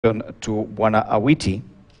to Bwana Awiti.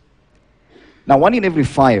 Now, 1 in every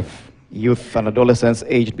 5 youth and adolescents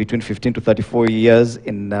aged between 15 to 34 years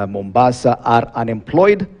in Mombasa are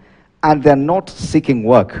unemployed and they're not seeking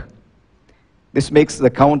work. This makes the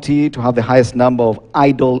county to have the highest number of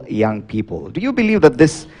idle young people. Do you believe that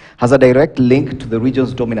this has a direct link to the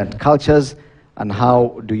region's dominant cultures, and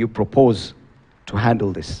how do you propose to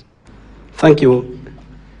handle this? Thank you.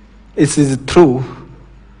 It is true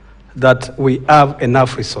that we have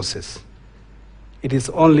enough resources. It's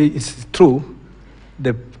true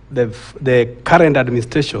the current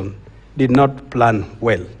administration did not plan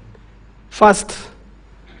well. First,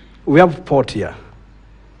 we have port here.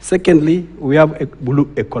 Secondly, we have a blue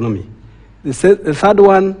economy. The third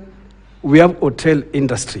one, we have hotel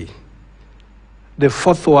industry. The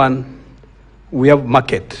fourth one, we have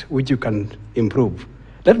market, which you can improve.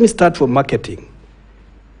 Let me start from marketing.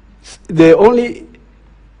 The only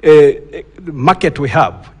market we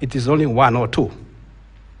have, it is only 1 or 2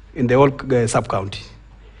 in the whole sub-county.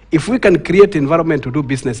 If we can create environment to do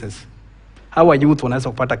businesses, our youth wanaweza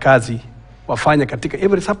kupata kazi, wafanya katika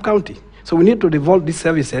every sub-county. So we need to devolve these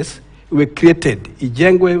services we created.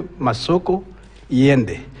 Ijengwe, masoko,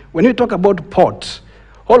 iende. When we talk about port,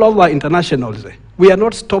 all over internationals, we are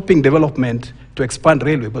not stopping development to expand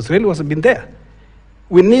railway, because railway has been there.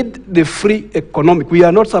 We need the free economic. We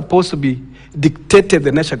are not supposed to be dictated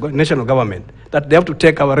the national government that they have to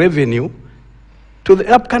take our revenue to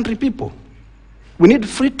the upcountry people. We need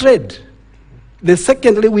free trade.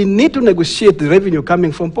 Secondly, we need to negotiate the revenue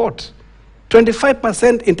coming from port.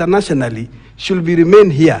 25% internationally should be remain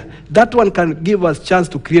here. That one can give us chance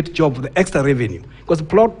to create jobs with the extra revenue, because the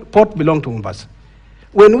port belongs to Mombasa.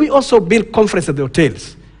 When we also build conference at the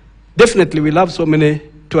hotels, definitely we'll have so many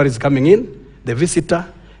tourists coming in, the visitor,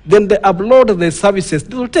 then they upload the services to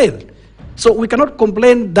the hotel. So we cannot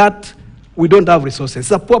complain that we don't have resources.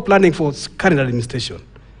 It's a poor planning for current administration.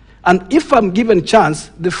 And if I'm given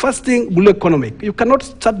chance, the first thing, blue economic. You cannot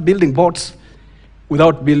start building boats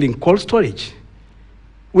without building cold storage.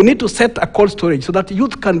 We need to set a cold storage so that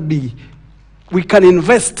youth we can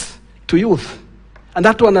invest to youth. And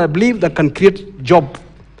that one, I believe, that can create job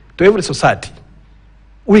to every society.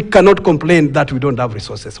 We cannot complain that we don't have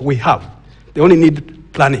resources. We have. They only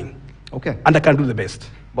need planning. Okay. And I can do the best.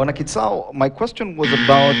 Bwana Kitsao, my question was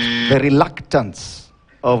about the reluctance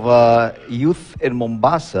of youth in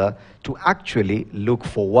Mombasa to actually look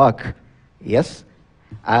for work. Yes?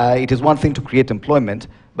 It is one thing to create employment,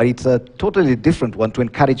 but it's a totally different one to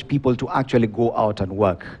encourage people to actually go out and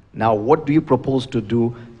work. Now, what do you propose to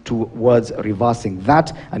do towards reversing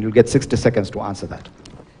that? And you'll get 60 seconds to answer that.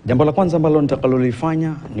 Jambo la kwanza ambalo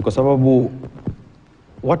nitakalolifanya ni kwa sababu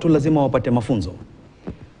watu lazima wapate mafunzo.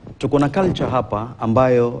 Tuko na culture hapa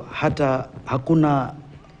ambayo hata hakuna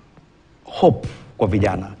hope kwa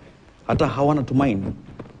vijana. Hata hawana tumaini,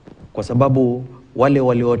 kwa sababu wale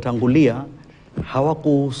waliotangulia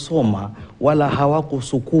hawakusoma wala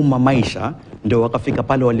hawakusukuma maisha ndio wakafika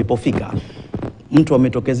pale walipofika. Mtu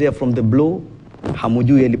ametokezea from the blue,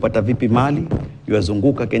 hamujui alipata vipi mali,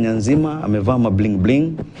 yuazunguka Kenya nzima, amevaa ma bling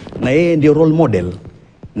bling, na yeye ndio role model.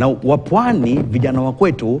 Na wapwani, vijana wa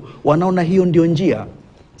kwetu, wanaona hiyo ndio njia.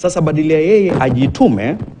 Sasa badilia yeye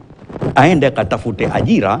ajitume, aende akatafute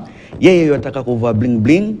ajira, yeye yataka kuvaa bling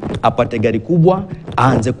bling, apate gari kubwa,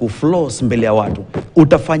 aanze kufloss mbele ya watu.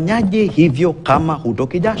 Utafanyaje hivyo kama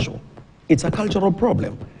hutoki jasho? It's a cultural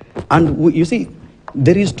problem. And you see,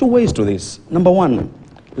 there is 2 ways to this. Number 1,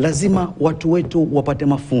 lazima watu wetu wapate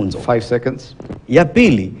mafunzo. 5 seconds. Ya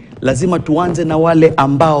pili, lazima tuanze na wale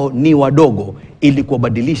ambao ni wadogo ili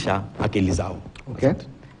kuwabadilisha akili zao. Okay.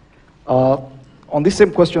 On this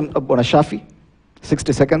same question, Bwana Shafi,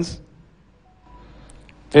 60 seconds.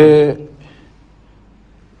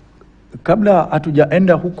 Kabla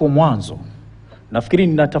hatujaenda huko mwanzo, nafikiri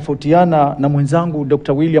ninatofautiana na mwenzangu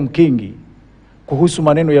Dr. William Kingi kuhusu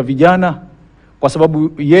maneno ya vijana, kwa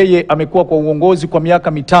sababu yeye amekuwa kwa uongozi kwa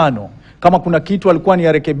miaka 5. Kama kuna kitu alikuwa ni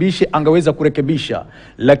yarekebishe, angeweza kurekebisha.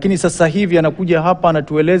 Lakini sasa hivi anakuja hapa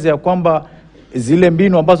anatueleza ya kwamba zile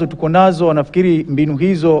mbinu ambazo tuko nazo, nafikiri mbinu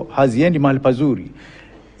hizo haziendi mahali pazuri.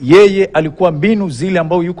 Yeye alikuwa mbinu zile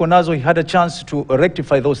ambao yuko nazo, he had a chance to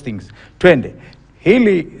rectify those things. Twende.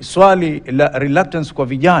 Hili swali la reluctance kwa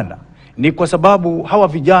vijana ni kwa sababu hawa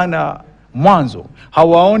vijana mwanzo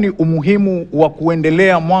hawaoni umuhimu wa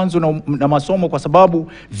kuendelea mwanzo na masomo, kwa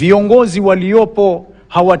sababu viongozi waliopo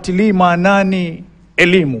hawatilii maanani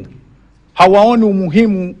elimu. Hawaoni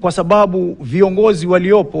umuhimu kwa sababu viongozi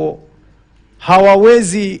waliopo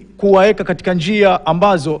hawawezi kuwaeka katika njia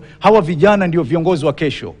ambazo hawa vijana ndio viongozi wa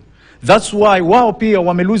kesho. That's why wao pia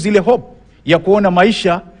wameluzi ile hope ya kuona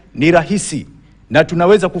maisha ni rahisi. na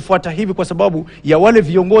tunaweza kufuata hivi kwa sababu ya wale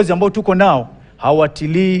viongozi ambao tuko nao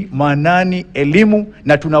hawatilii maanani elimu,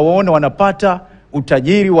 na tunawaona wanapata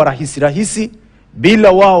utajiri wa rahisi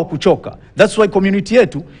bila wao kuchoka. That's why community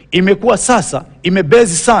yetu imekuwa sasa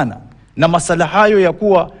imebezi sana na masala hayo ya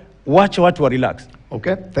kuwa wacha watu wa relax.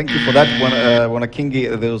 Okay, thank you for that. Bwana Kingi,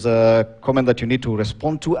 there was a comment that you need to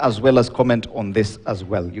respond to as well as comment on this as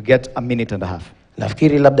well. You get a minute and a half.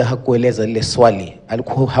 Nafikiri labda hakueleza lile swali,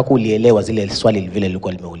 hakulielewa zile swali vile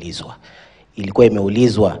lilikuwa limeulizwa. Ilikuwa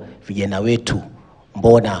imeulizwa vijana wetu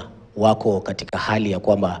mbona wako katika hali ya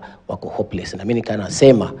kwamba wako hopeless. Na mimi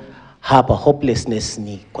nikanasema hapa hopelessness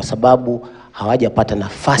ni kwa sababu hawajapata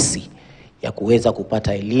nafasi ya kuweza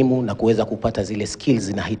kupata elimu na kuweza kupata zile skills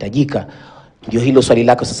zinahitajika. Ndio hilo swali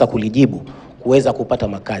lako sasa kulijibu, kuweza kupata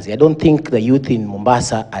makazi. I don't think the youth in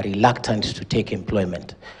Mombasa are reluctant to take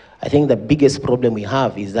employment. I think the biggest problem we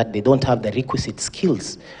have is that they don't have the requisite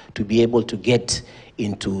skills to be able to get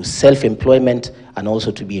into self-employment and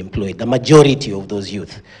also to be employed. The majority of those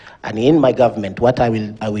youth. And in my government, what I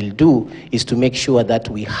will do is to make sure that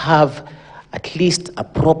we have at least a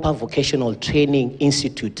proper vocational training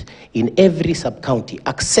institute in every sub-county.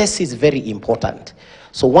 Access is very important.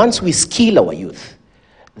 So once we skill our youth,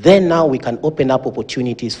 then now we can open up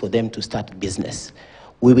opportunities for them to start business.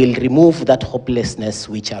 We will remove that hopelessness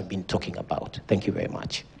which I've been talking about. Thank you very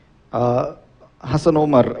much. Hassan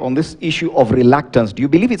Omar, on this issue of reluctance, do you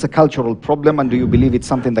believe it's a cultural problem and do you believe it's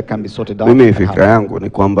something that can be sorted out? Mimi fikra yangu ni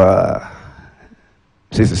kwamba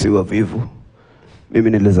sisi si wavivu.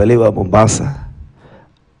 Mimi nilizaliwa Mombasa.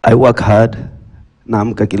 I work hard.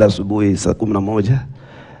 Naamka kila asubuhi saa 11.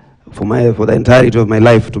 For the entirety of my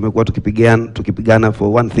life tumekuwa tukipigana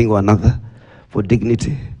for one thing or another, for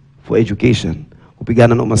dignity, for education,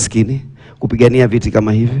 kupigana na umaskini, kupigania viti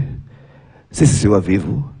kama hivi. Sisi si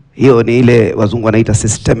wavivu. Hiyo ni ile wazungu wanaita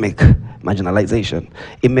systemic marginalization.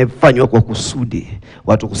 Imefanywa kwa kusudi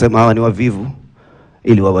watu kusema hawa ni wavivu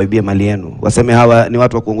ili wawaibie mali yenu, waseme hawa ni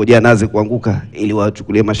watu wa kuongojea nazi kuanguka ili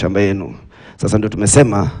wachukulie mashamba yenu. Sasa ndio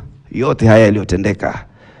tumesema yote haya yaliyotendeka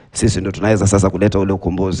sisi ndio tunaweza sasa kuleta ule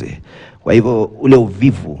ukombozi. Kwa hivyo ule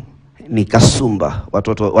uvivu ni kasumba,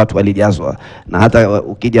 watu walijazwa. Na hata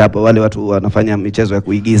ukija hapa wale watu wanafanya michezo ya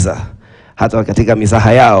kuigiza, hata katika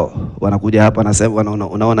mizaha yao wanakuja hapa na sema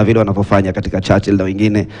unaona vile wanapofanya katika Churchill na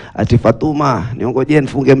wengine, ati Fatuma niongojee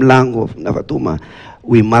nifunge mlango na Fatuma.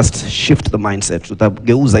 We must shift the mindset.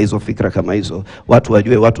 Tutageuza hizo fikra kama hizo. Watu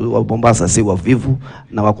wajue watu wa Mombasa si wavivu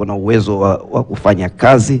na wako na uwezo wa kufanya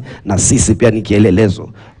kazi, na sisi pia ni kielelezo.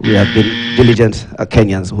 We have been diligent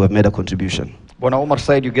Kenyans who have made a contribution. Bwana Omar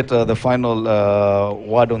Said, you get the final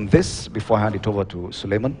word on this before I hand it over to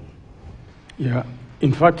Suleiman. Yeah,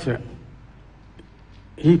 in fact,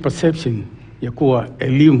 hii perception ya kuwa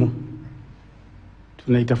elimu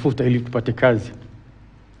tunaitafuta ili tupate kazi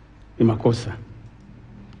ni makosa.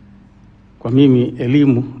 Kwa mimi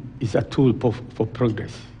elimu is a tool for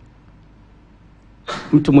progress.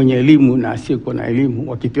 Mtu mwenye elimu na asiyekuwa na elimu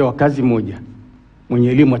wakipewa kazi moja, mwenye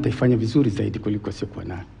elimu ataifanya vizuri zaidi kuliko asiyekuwa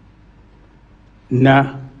nayo.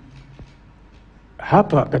 Na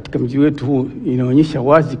hapa katika mji wetu huu inaonyesha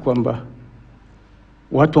wazi kwamba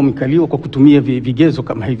watu wamekaliwa kwa kutumia vigezo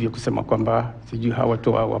kama hivyo, kusema kwamba sijui hawa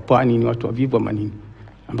watu wa pwani ni watu wavivu ama nini,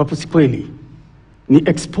 ambapo si kweli. Ni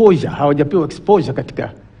exposure, hawajapewa exposure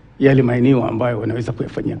katika yale maeneo ambayo wanaweza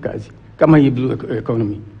kuyafanyia kazi. Kama hii blue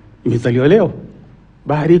economy imezaliwa leo,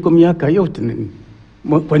 bahari iko miaka yote,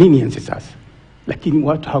 kwa nini ianze sasa? Lakini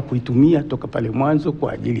watu hawakuitumia toka pale mwanzo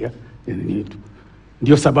kwa ajili ya yetu.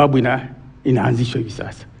 Ndio sababu inaanzishwa hivi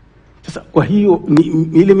sasa. Sasa kwa hiyo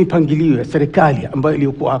ile mipangilio ya serikali ambayo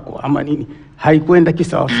iliyokuwa hapo ama nini haikwenda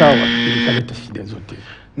kisawasawa, ikaleta shida zote.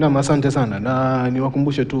 Naam, asante sana. Na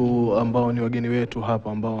niwakumbushe tu ambao ni wageni wetu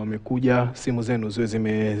hapa ambao wamekuja, simu zenu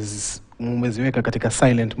ziwe mmeziweka katika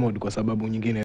silent mode kwa sababu nyingine